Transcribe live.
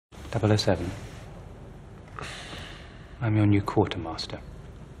007. I'm your new quartermaster.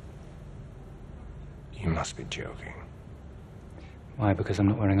 You must be joking. Why, because I'm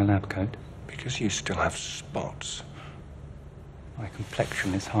not wearing a lab coat? Because you still have spots. My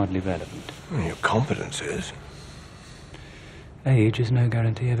complexion is hardly relevant. Well, your competence is. Age is no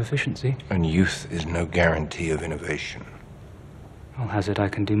guarantee of efficiency. And youth is no guarantee of innovation. I'll hazard I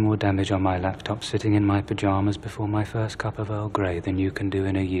can do more damage on my laptop sitting in my pajamas before my first cup of Earl Grey than you can do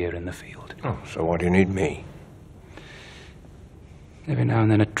in a year in the field. Oh, so why do you need me? Every now and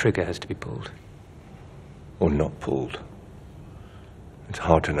then a trigger has to be pulled. Or not pulled. It's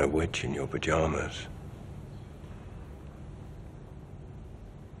hard to know which in your pajamas.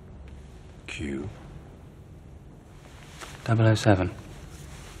 Q. 007.